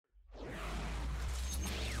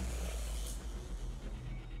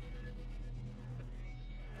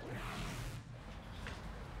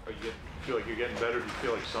feel like you're getting better? Do you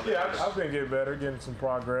feel like something? Yeah, I've been getting better, getting some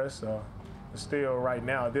progress. Still, right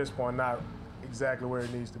now, at this point, not exactly where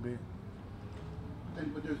it needs to be.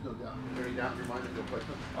 But there's no doubt. Is there any doubt in your mind that you'll play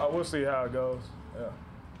them? We'll see how it goes. Yeah.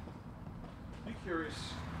 I'm curious,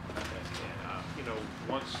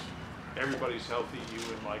 once everybody's healthy, you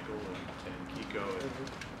and Michael and Kiko and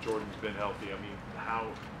Jordan's been healthy, I mean, how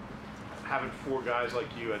having four guys like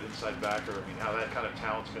you at inside backer, I mean, how that kind of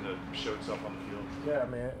talent's going to show itself on the field? Yeah,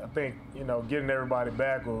 man, I think, getting everybody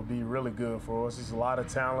back will be really good for us. There's a lot of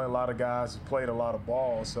talent, a lot of guys who played a lot of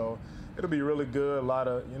ball, so it'll be really good. A lot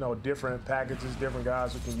of, different packages, different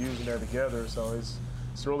guys who can use them there together. So it's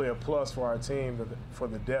really a plus for our team for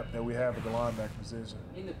the depth that we have at the linebacker position.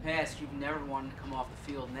 In the past, you've never wanted to come off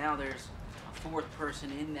the field. Now there's a fourth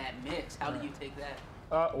person in that mix. How do you take that?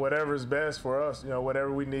 Whatever's best for us,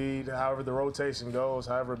 whatever we need, however the rotation goes,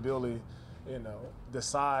 however Billy,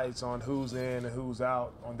 decides on who's in and who's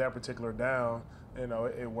out on that particular down,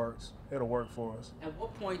 it works. It'll work for us. At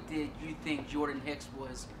what point did you think Jordan Hicks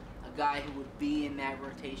was a guy who would be in that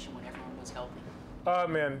rotation when everyone was healthy?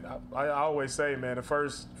 Man, I always say, man, the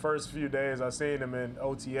first few days I seen him in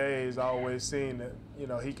OTAs, I always seen that,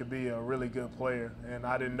 he could be a really good player. And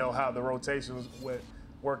I didn't know how the rotations would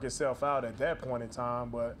work itself out at that point in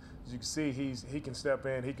time, but as you can see, he can step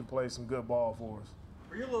in, he can play some good ball for us.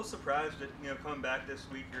 Were you a little surprised that, coming back this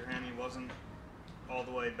week, your hammy wasn't all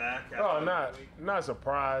the way back? Not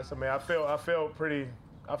surprised. I mean, I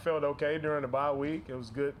felt okay during the bye week. It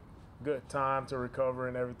was good time to recover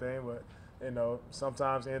and everything, but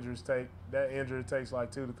sometimes that injury takes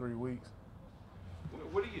like 2 to 3 weeks.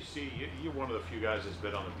 What do you see? You're one of the few guys that's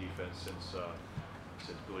been on the defense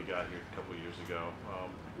since Billy got here a couple of years ago.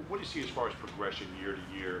 What do you see as far as progression year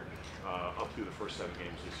to year up through the first 7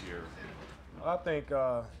 games this year? I think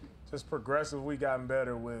just progressive, we gotten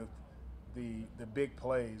better with the big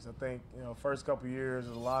plays. I think first couple of years,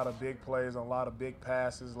 a lot of big plays, a lot of big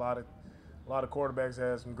passes, a lot of quarterbacks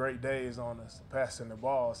had some great days on us passing the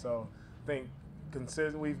ball. So I think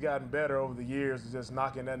we've gotten better over the years, just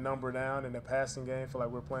knocking that number down in the passing game. I feel like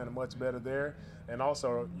we're playing much better there, and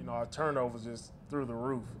also our turnovers just through the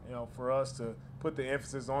roof. For us to put the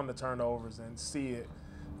emphasis on the turnovers and see it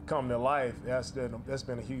come to life, that's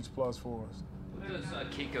been a huge plus for us. What does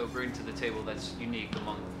Kiko bring to the table that's unique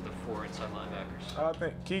among the 4 inside linebackers? I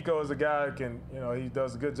think Kiko is a guy who can, he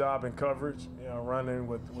does a good job in coverage, running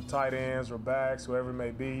with tight ends or backs, whoever it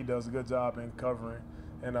may be. He does a good job in covering,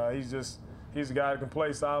 and he's a guy that can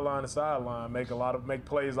play sideline to sideline, make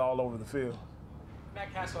plays all over the field.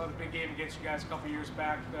 Matt Castle had a big game against you guys a couple years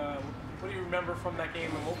back. What do you remember from that game,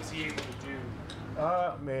 and what was he able to do?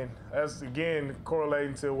 That's again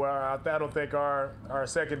correlating to where I don't think our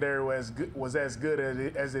secondary was as good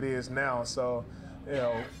as it is now. So,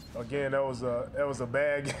 again, that was a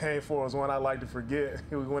bad game for us. One I'd like to forget.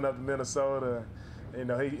 We went up to Minnesota.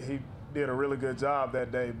 He did a really good job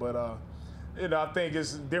that day, but. I think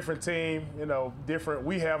it's a different team.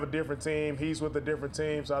 We have a different team. He's with a different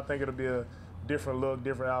team, so I think it'll be a different look,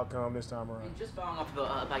 different outcome this time around. And just following up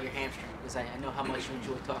about your hamstring, because I know how much you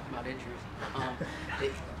enjoy talking about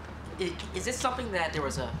injuries. Is this something that there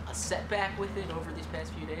was a setback with it over these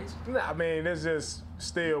past few days? No, I mean, it's just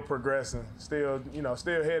still progressing, still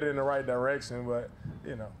headed in the right direction, but.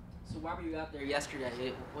 So why were you out there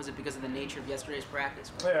yesterday? Was it because of the nature of yesterday's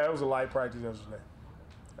practice? Yeah, it was a light practice yesterday.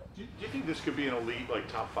 Do you think this could be an elite,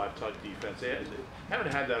 top 5 type defense? They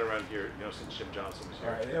haven't had that around here, since Jim Johnson was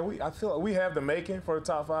here. Right. Yeah, I feel like we have the making for a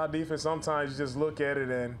top 5 defense. Sometimes you just look at it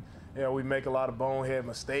and we make a lot of bonehead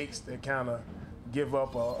mistakes that kind of give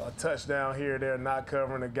up a touchdown here or there, not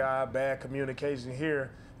covering a guy, bad communication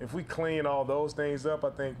here. If we clean all those things up, I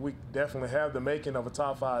think we definitely have the making of a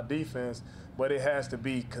top 5 defense. But it has to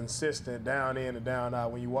be consistent down in and down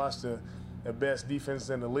out. When you watch the best defense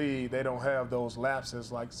in the league, they don't have those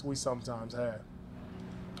lapses like we sometimes have.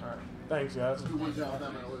 All right. Thanks, guys. Who wins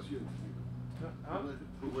Alabama LSU? Huh?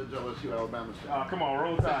 Who wins LSU Alabama State? Come on,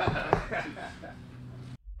 roll tide.